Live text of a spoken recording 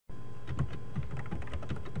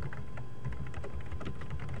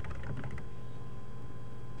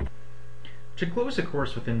To close a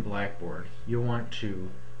course within Blackboard, you'll want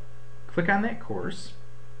to click on that course,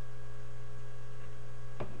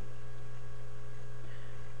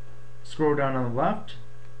 scroll down on the left,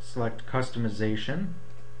 select Customization,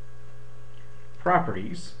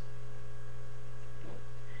 Properties,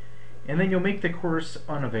 and then you'll make the course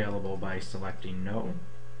unavailable by selecting No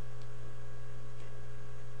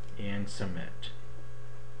and Submit.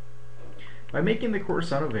 By making the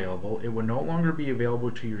course unavailable, it will no longer be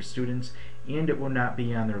available to your students and it will not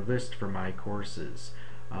be on their list for My Courses.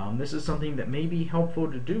 This is something that may be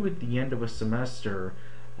helpful to do at the end of a semester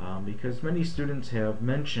because many students have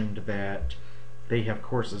mentioned that they have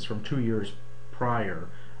courses from 2 years prior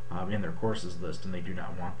in their courses list and they do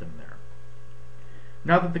not want them there.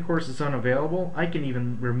 Now that the course is unavailable, I can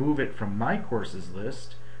even remove it from My Courses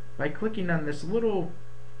list by clicking on this little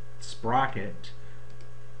sprocket,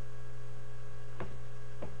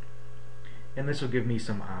 and this will give me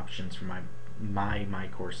some options for my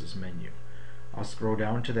Courses menu. I'll scroll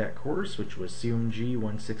down to that course, which was CMG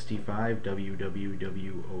 165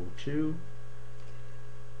 WWW02.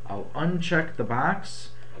 I'll uncheck the box,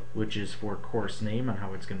 which is for course name and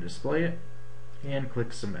how it's going to display it, and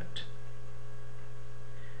click Submit.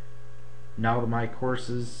 Now the My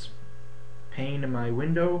Courses pane in my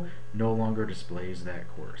window no longer displays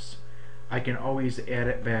that course. I can always add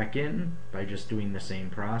it back in by just doing the same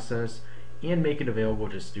process and make it available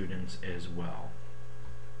to students as well.